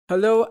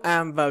Hello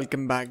and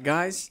welcome back,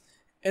 guys.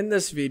 In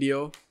this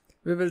video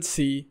we will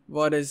see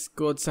what is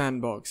Code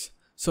Sandbox.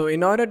 So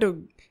in order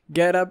to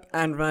get up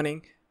and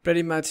running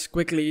pretty much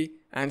quickly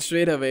and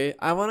straight away,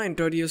 I want to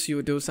introduce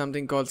you to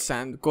something called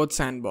Code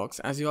Sandbox.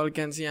 As you all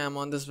can see, I'm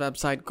on this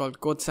website called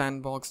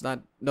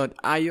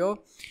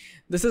codesandbox.io.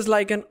 This is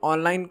like an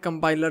online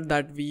compiler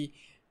that we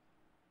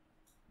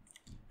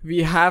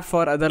have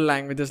for other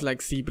languages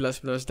like C++,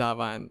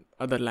 Java and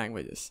other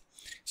languages.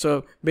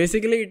 So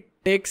basically it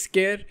takes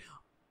care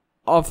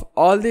of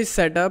all this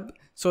setup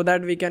so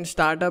that we can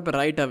start up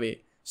right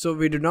away. So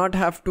we do not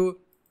have to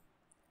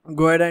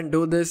go ahead and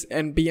do this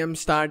npm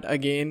start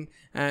again,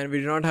 and we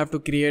do not have to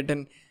create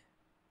an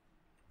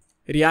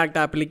React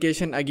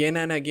application again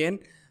and again.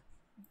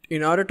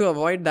 In order to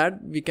avoid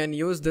that, we can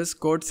use this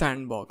Code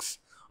Sandbox.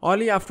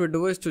 All you have to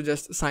do is to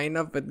just sign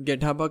up with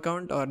GitHub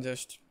account, or you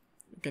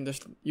can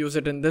just use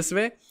it in this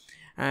way,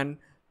 and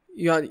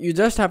you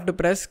just have to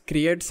press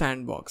create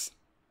sandbox.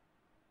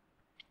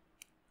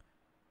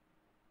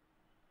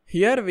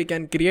 Here we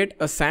can create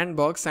a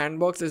sandbox.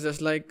 Sandbox is just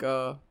like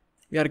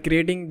we are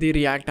creating the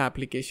React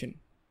application.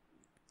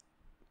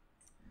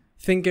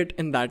 Think it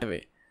in that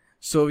way.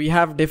 So we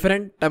have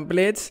different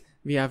templates.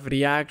 We have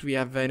React, we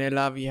have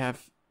vanilla, we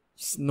have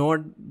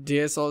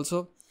Node.js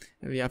also.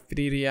 We have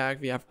free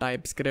React, we have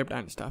TypeScript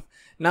and stuff.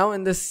 Now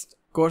in this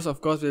course,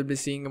 of course, we'll be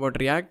seeing about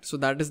React. So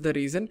that is the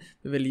reason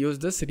we will use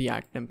this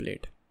React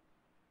template.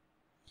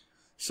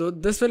 So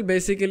this will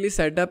basically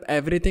set up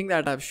everything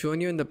that I've shown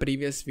you in the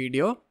previous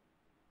video.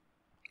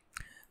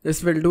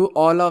 This will do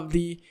all of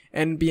the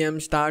npm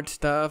start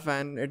stuff,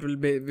 and it will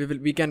be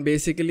we can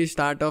basically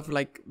start off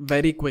like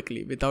very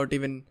quickly without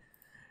even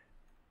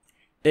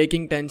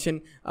taking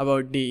tension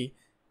about the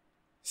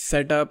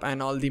setup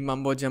and all the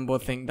mumbo jumbo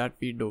thing that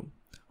we do,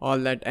 all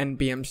that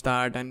npm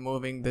start and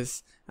moving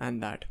this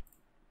and that.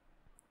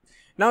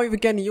 Now we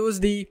can use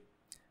the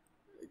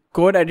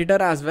code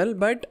editor as well,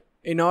 but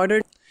in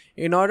order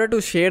to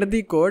share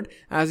the code,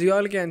 as you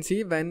all can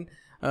see, when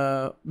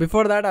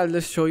before that I'll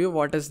just show you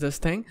what is this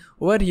thing.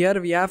 Over here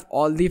we have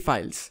all the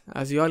files.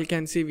 As you all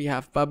can see, we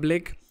have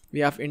public, we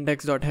have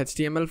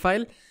index.html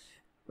file.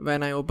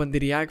 When I open the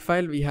React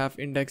file, we have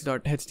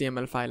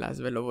index.html file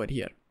as well over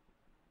here.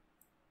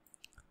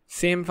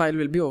 Same file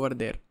will be over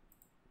there.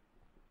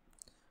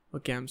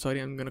 Okay, I'm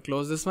sorry, I'm gonna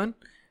close this one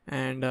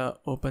and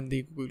open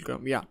the Google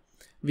Chrome. Yeah,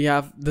 we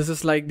have, this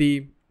is where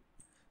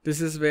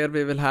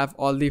we will have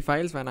all the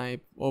files. When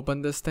I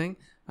open this thing,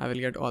 I will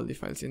get all the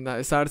files. In the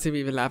src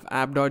we will have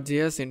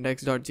app.js,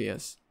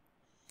 index.js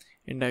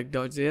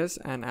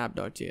and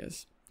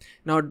app.js.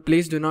 Now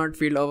please do not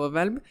feel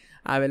overwhelmed.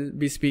 I will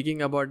be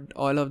speaking about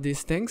all of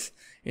these things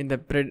in the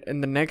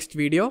next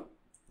video.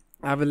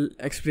 I will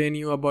explain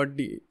you about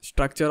the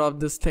structure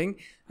of this thing.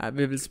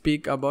 We will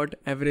speak about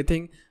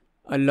everything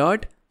a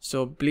lot,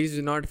 so please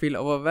do not feel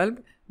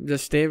overwhelmed.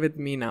 Just stay with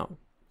me now.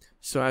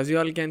 So as you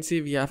all can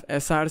see, we have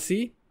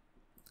src.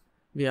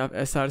 We have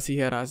src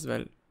here as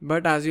well.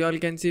 But as you all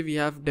can see, we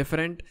have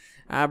different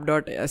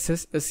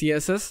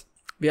app.css.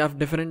 We have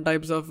different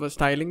types of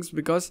stylings,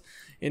 because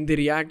in the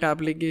React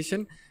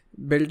application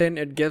built in,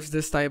 it gives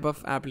this type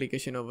of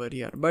application over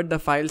here, but the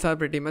files are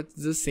pretty much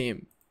the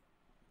same.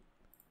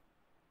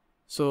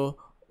 So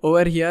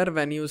over here,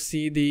 when you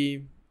see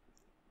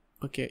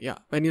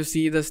when you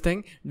see this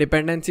thing,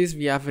 dependencies,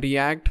 we have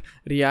React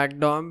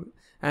DOM,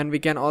 and we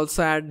can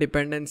also add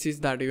dependencies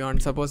that we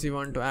want. Suppose you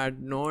want to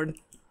add Node,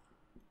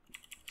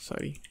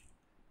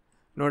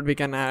 we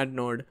can add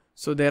Node.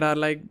 So there are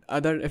like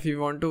other, if you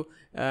want to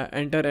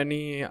enter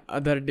any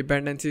other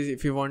dependencies,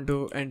 if you want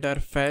to enter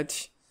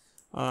fetch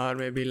or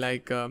maybe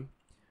like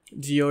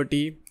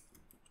GOT,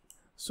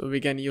 so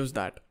we can use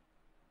that.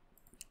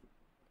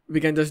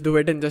 We can just do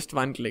it in just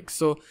one click.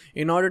 So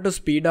in order to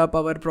speed up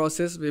our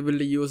process, we will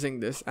be using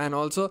this, and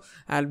also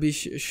I'll be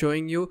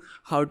showing you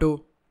how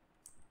to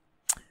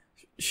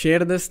share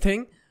this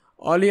thing.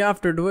 All you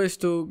have to do is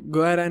to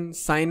go ahead and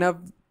sign up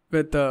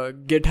with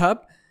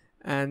GitHub,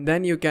 and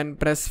then you can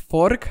press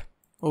fork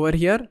over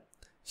here.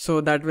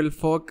 So that will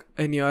fork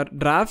in your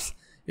drafts.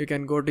 You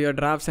can go to your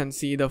drafts and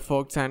see the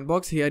forked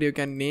sandbox. Here you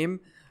can name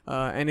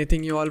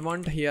anything you all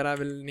want. Here I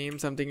will name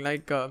something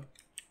like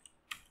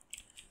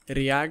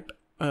React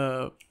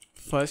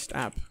first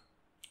app,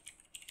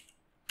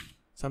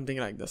 something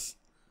like this.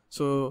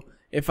 So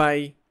if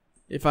I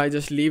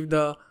just leave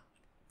the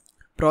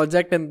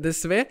project in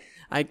this way,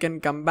 I can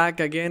come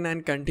back again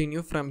and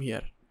continue from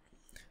here.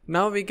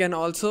 Now we can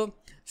also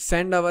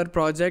send our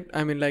project,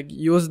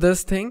 use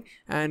this thing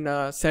and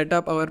set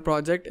up our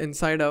project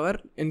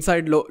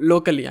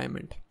locally.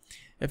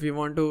 If we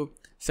want to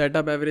set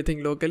up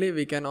everything locally,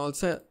 we can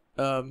also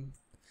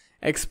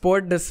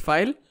export this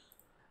file.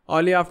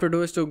 All you have to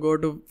do is to go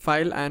to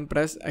file and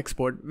press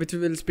export, which we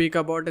will speak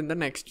about in the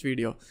next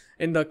video,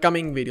 in the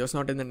coming videos,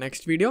 not in the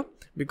next video,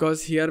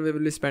 because here we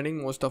will be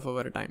spending most of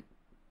our time.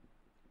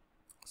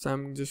 So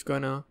I'm just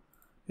gonna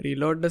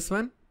reload this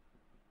one.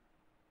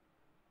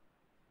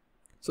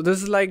 So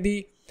this is like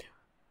the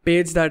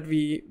page that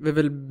we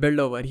will build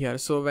over here.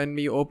 So when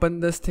we open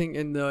this thing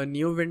in the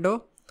new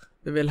window,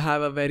 we will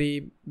have a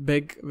very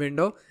big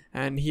window.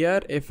 And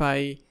here if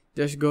I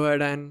just go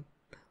ahead and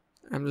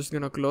I'm just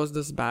gonna close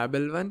this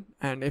Babel one,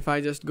 and if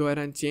I just go ahead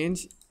and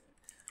change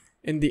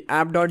in the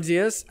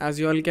app.js, as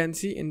you all can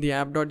see in the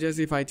app.js,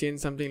 if I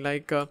change something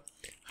like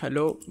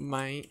hello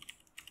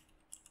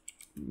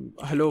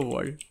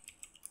world,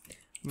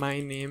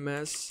 my name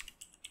is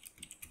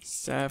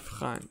Saif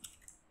Khan.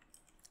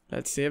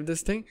 Let's save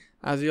this thing.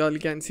 As you all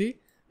can see,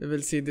 we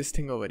will see this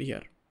thing over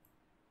here.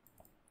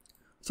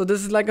 So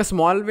this is like a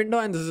small window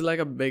and this is like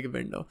a big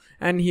window.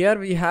 And here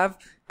we have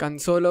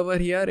console over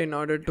here in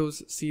order to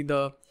see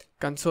the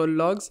console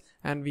logs,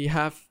 and we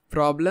have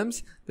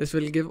problems. This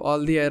will give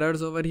all the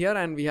errors over here,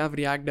 and we have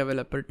React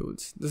Developer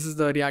Tools. This is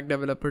the React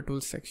Developer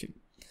Tools section.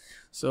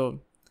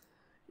 So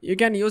you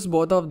can use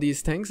both of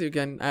these things. You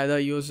can either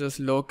use this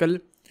local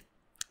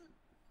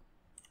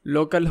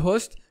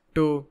host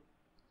to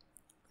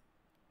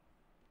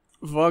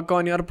work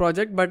on your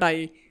project, but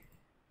I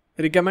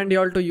recommend you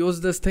all to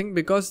use this thing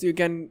because you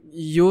can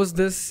use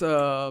this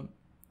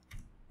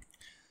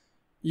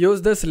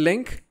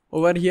link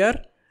over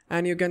here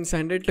and you can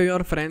send it to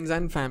your friends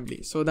and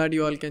family so that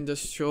you all can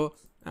just show.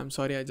 I'm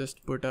sorry, I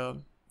just put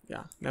a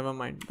never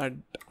mind, that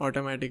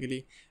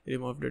automatically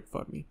removed it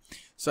for me.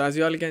 So as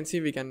you all can see,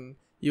 we can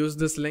use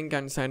this link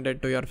and send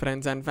it to your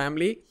friends and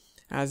family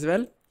as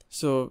well.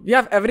 So we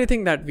have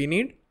everything that we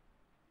need.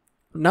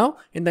 Now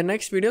in the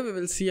next video we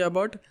will see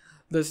about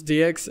this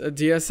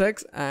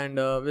JSX, and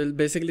we'll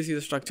basically see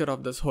the structure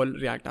of this whole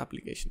React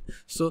application.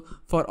 So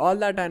for all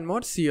that and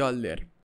more, see you all there.